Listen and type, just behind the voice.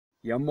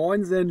Ja,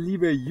 moinsen,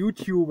 liebe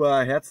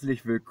YouTuber,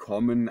 herzlich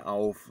willkommen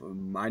auf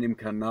meinem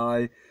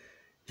Kanal.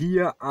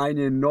 Hier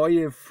eine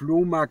neue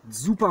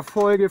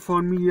Flohmarkt-Super-Folge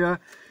von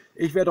mir.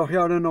 Ich werde auch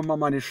hier nochmal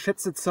meine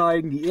Schätze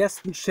zeigen, die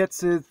ersten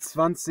Schätze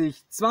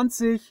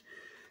 2020.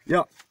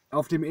 Ja,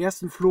 auf dem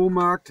ersten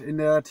Flohmarkt in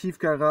der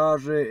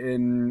Tiefgarage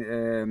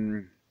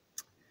in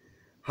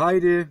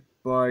Heide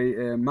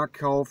bei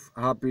Mackkauf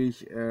habe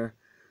ich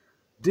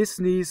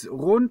Disneys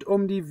Rund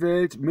um die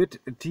Welt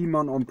mit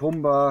Timon und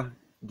Pumba,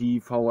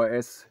 die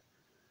VHS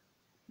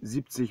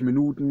 70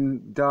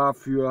 Minuten.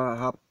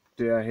 Dafür hat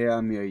der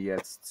Herr mir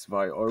jetzt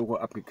 2 Euro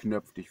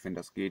abgeknöpft. Ich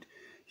finde, das geht.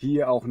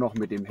 Hier auch noch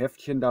mit dem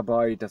Heftchen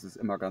dabei. Das ist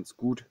immer ganz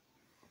gut.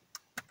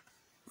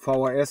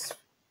 VHS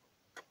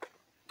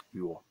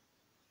jo,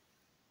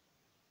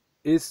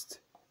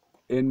 ist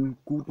in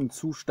gutem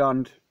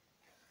Zustand.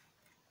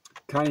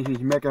 Kann ich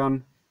nicht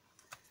meckern.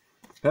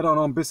 Hätte auch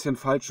noch ein bisschen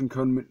falschen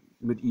können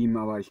mit ihm,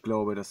 aber ich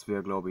glaube, das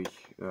wäre,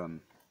 ja.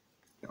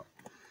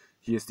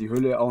 Hier ist die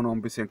Hülle auch noch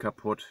ein bisschen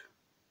kaputt.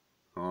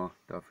 Oh,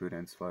 dafür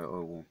dann 2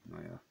 Euro.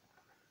 Naja.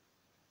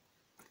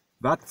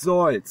 Was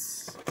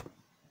soll's?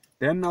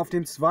 Denn auf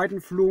dem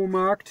zweiten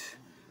Flohmarkt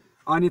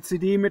eine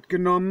CD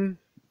mitgenommen.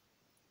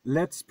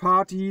 Let's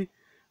Party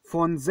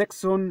von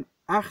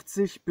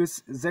 86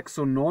 bis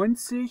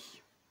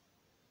 96.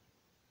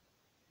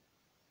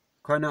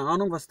 Keine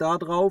Ahnung, was da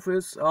drauf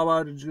ist,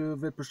 aber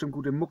wird bestimmt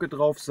gute Mucke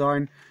drauf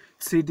sein.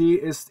 CD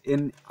ist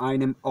in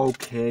einem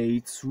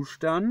okay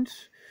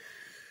Zustand.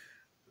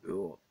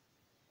 Jo.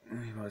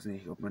 Ich weiß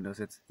nicht, ob man das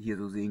jetzt hier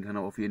so sehen kann,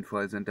 aber auf jeden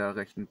Fall sind da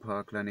recht ein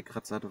paar kleine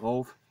Kratzer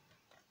drauf.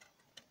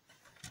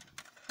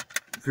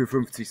 Für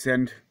 50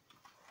 Cent.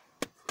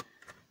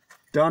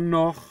 Dann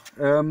noch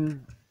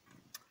I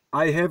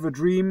Have a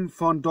Dream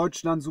von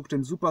Deutschland sucht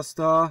den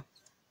Superstar.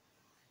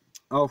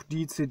 Auch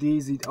die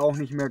CD sieht auch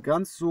nicht mehr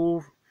ganz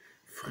so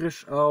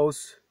frisch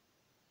aus.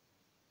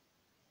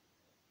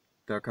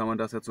 Da kann man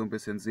das jetzt so ein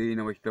bisschen sehen,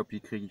 aber ich glaube,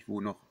 die kriege ich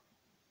wohl noch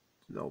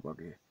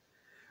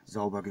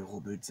sauber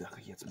gerubbelt, sag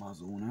ich jetzt mal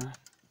so, ne?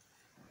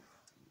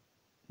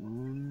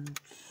 Und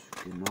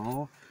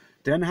genau.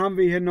 Dann haben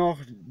wir hier noch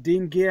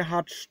den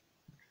Gerhard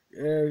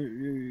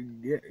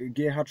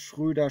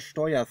Schröder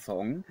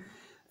Steuersong.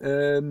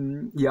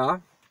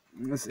 Ja,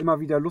 ist immer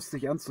wieder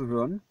lustig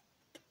anzuhören.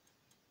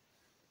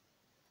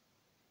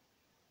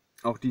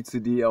 Auch die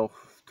CD auch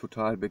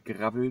total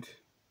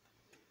begrabbelt.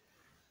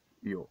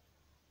 Jo.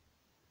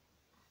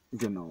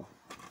 Genau.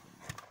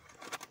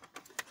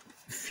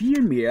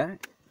 Viel mehr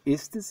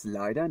ist es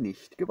leider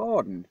nicht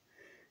geworden.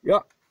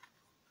 Ja.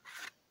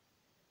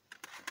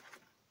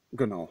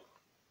 Genau.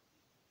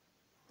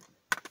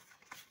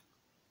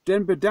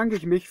 Dann bedanke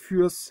ich mich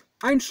fürs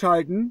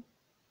Einschalten.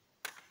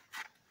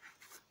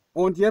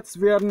 Und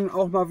jetzt werden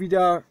auch mal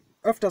wieder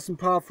öfters ein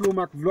paar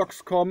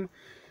Flohmarkt-Vlogs kommen.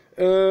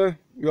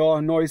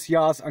 Ja, neues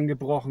Jahr ist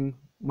angebrochen.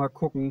 Mal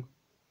gucken,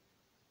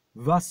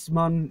 was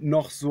man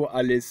noch so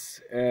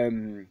alles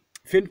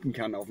finden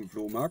kann auf dem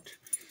Flohmarkt.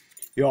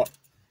 Ja.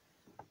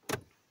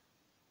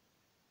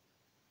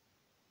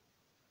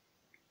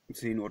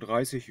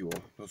 10:30 Uhr, ja,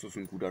 das ist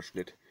ein guter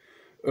Schnitt.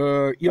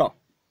 Ja,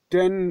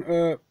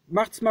 dann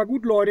macht's mal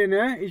gut, Leute,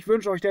 ne? Ich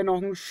wünsche euch dann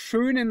noch einen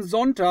schönen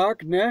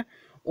Sonntag, ne?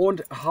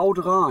 Und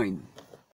haut rein.